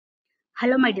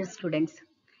Hello, my dear students.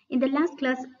 In the last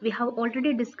class, we have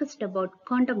already discussed about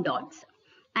quantum dots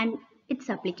and its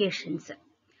applications.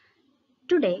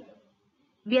 Today,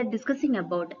 we are discussing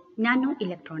about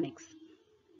nanoelectronics.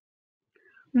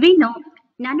 We know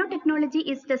nanotechnology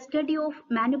is the study of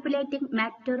manipulating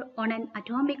matter on an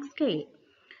atomic scale.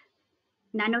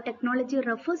 Nanotechnology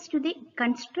refers to the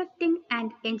constructing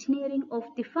and engineering of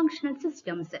the functional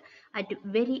systems at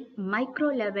very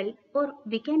micro level, or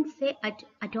we can say at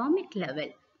atomic level.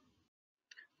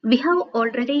 We have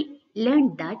already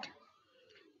learned that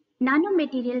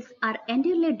nanomaterials are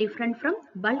entirely different from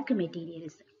bulk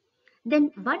materials.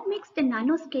 Then what makes the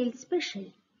nanoscale special?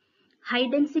 High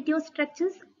density of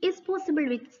structures is possible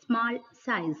with small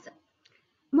size.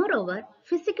 Moreover,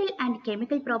 physical and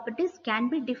chemical properties can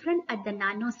be different at the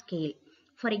nanoscale.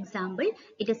 For example,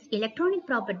 it is electronic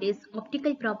properties,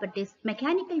 optical properties,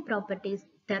 mechanical properties,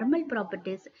 thermal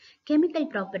properties, chemical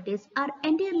properties are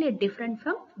entirely different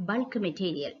from bulk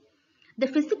material. The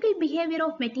physical behavior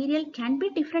of material can be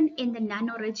different in the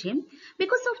nano regime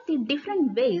because of the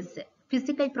different ways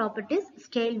physical properties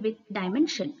scale with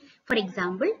dimension. For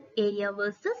example, area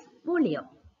versus volume.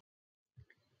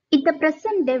 In the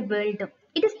present day world,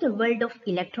 it is the world of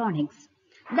electronics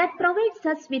that provides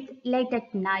us with light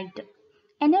at night,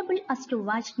 enable us to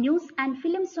watch news and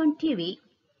films on TV,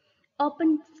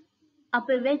 opens up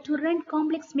a way to run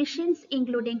complex machines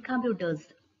including computers.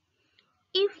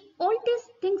 If all these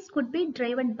things could be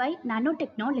driven by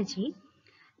nanotechnology,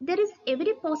 there is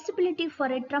every possibility for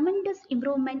a tremendous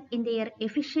improvement in their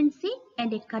efficiency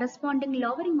and a corresponding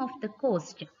lowering of the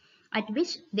cost at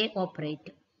which they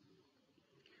operate.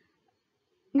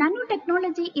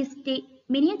 Nanotechnology is the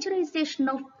miniaturization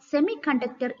of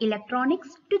semiconductor electronics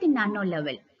to the nano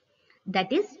level.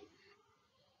 That is,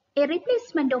 a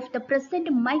replacement of the present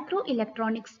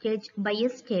microelectronic stage by a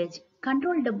stage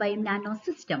controlled by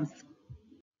nanosystems.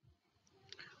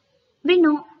 We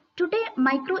know today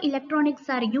microelectronics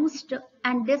are used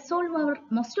and they solve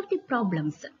most of the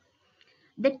problems.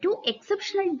 The two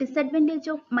exceptional disadvantages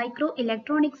of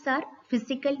microelectronics are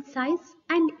physical size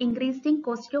and increasing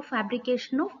cost of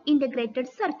fabrication of integrated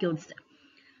circuits.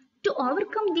 To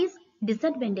overcome these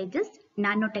disadvantages,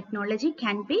 nanotechnology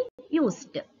can be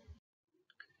used.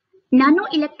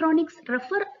 Nanoelectronics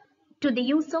refer to the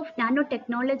use of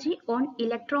nanotechnology on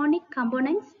electronic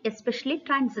components, especially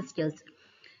transistors.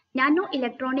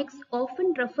 Nanoelectronics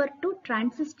often refer to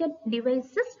transistor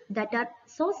devices that are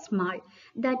so small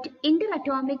that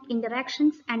interatomic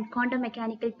interactions and quantum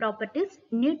mechanical properties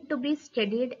need to be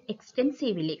studied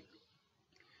extensively.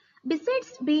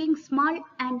 Besides being small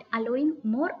and allowing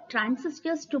more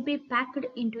transistors to be packed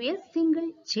into a single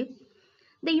chip,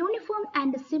 the uniform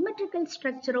and symmetrical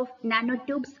structure of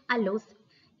nanotubes allows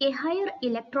a higher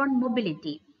electron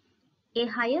mobility, a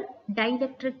higher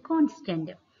dielectric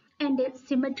constant, and a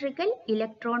symmetrical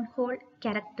electron hole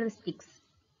characteristics.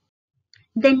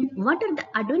 Then what are the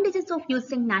advantages of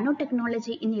using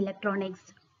nanotechnology in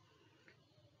electronics?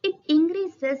 It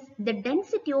increases the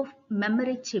density of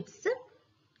memory chips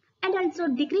and also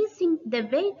decreasing the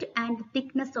weight and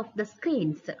thickness of the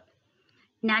screens.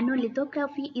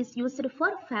 Nanolithography is used for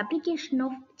fabrication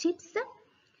of chips,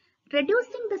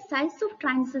 reducing the size of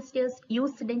transistors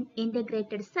used in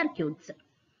integrated circuits.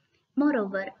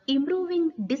 Moreover,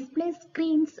 improving display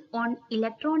screens on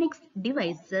electronics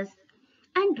devices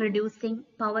and reducing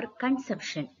power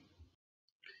consumption.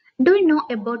 Do you know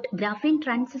about graphene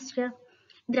transistor?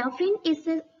 Graphene is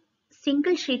a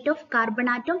single sheet of carbon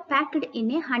atom packed in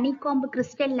a honeycomb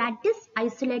crystal lattice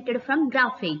isolated from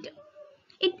graphite.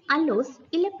 It allows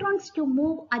electrons to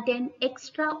move at an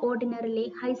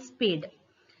extraordinarily high speed.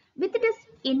 With its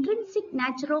intrinsic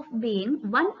nature of being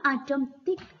one atom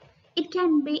thick, it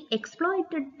can be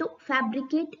exploited to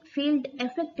fabricate field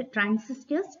effect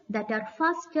transistors that are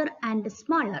faster and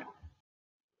smaller.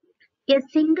 A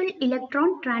single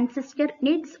electron transistor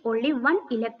needs only one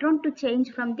electron to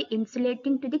change from the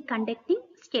insulating to the conducting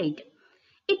state.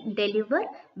 It delivers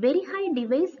very high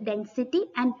device density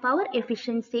and power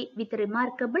efficiency with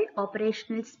remarkable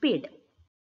operational speed.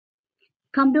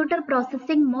 Computer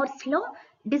processing Moore's law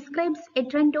describes a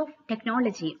trend of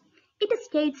technology. It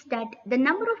states that the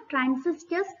number of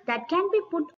transistors that can be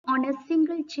put on a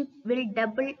single chip will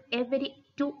double every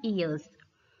 2 years.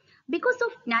 Because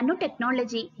of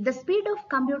nanotechnology, the speed of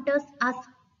computers has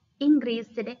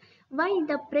increased while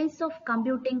the price of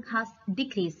computing has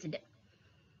decreased.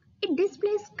 It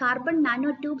displays carbon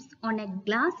nanotubes on a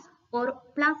glass or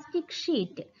plastic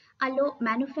sheet, allow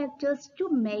manufacturers to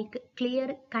make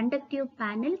clear conductive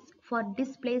panels for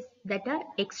displays that are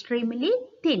extremely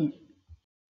thin.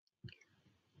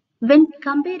 When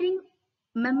comparing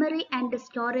memory and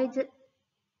storage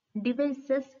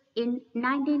devices in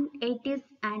 1980s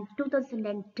and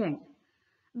 2010.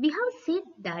 We have seen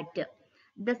that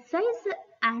the size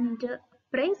and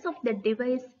price of the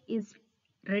device is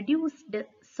reduced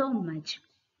so much.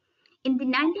 In the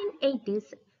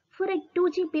 1980s, for a 2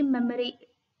 GB memory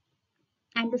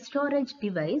and storage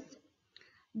device,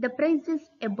 the price is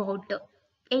about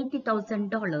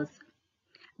 $80,000.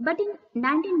 But in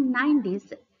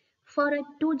 1990s, for a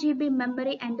 2 GB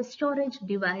memory and storage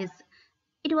device,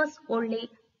 it was only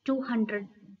 $200.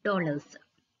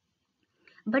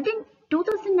 But in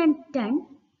 2010,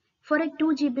 for a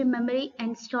 2 GB memory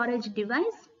and storage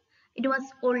device, it was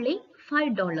only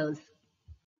 $5.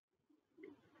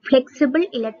 Flexible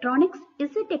electronics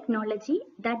is a technology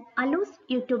that allows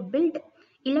you to build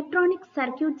electronic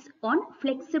circuits on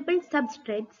flexible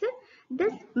substrates,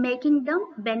 thus making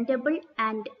them bendable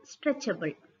and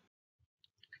stretchable.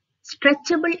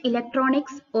 Stretchable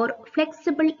electronics or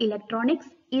flexible electronics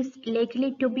is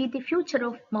likely to be the future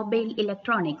of mobile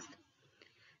electronics.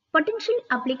 Potential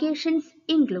applications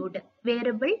include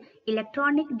wearable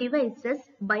electronic devices,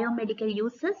 biomedical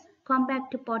uses,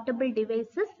 compact portable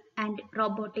devices, and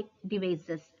robotic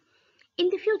devices. In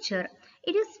the future,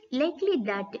 it is likely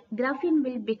that graphene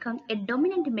will become a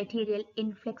dominant material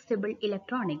in flexible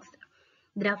electronics.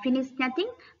 Graphene is nothing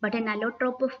but an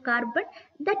allotrope of carbon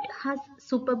that has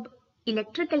superb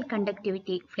electrical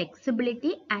conductivity,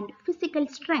 flexibility, and physical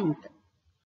strength.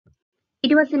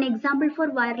 It was an example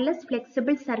for wireless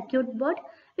flexible circuit board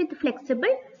with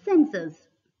flexible sensors.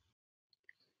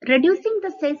 Reducing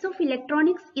the size of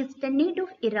electronics is the need of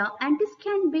era, and this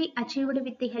can be achieved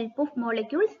with the help of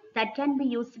molecules that can be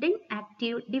used in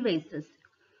active devices.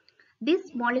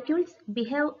 These molecules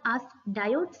behave as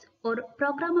diodes or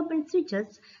programmable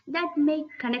switches that make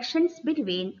connections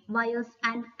between wires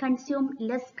and consume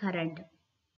less current.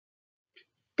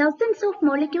 Thousands of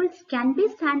molecules can be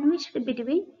sandwiched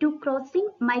between two crossing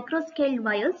microscale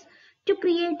wires to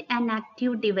create an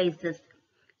active devices.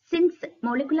 Since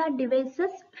molecular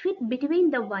devices fit between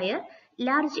the wire,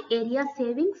 large area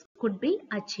savings could be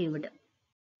achieved.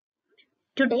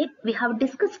 Today we have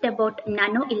discussed about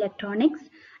nanoelectronics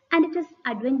and its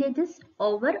advantages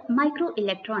over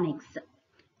microelectronics.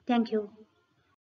 Thank you.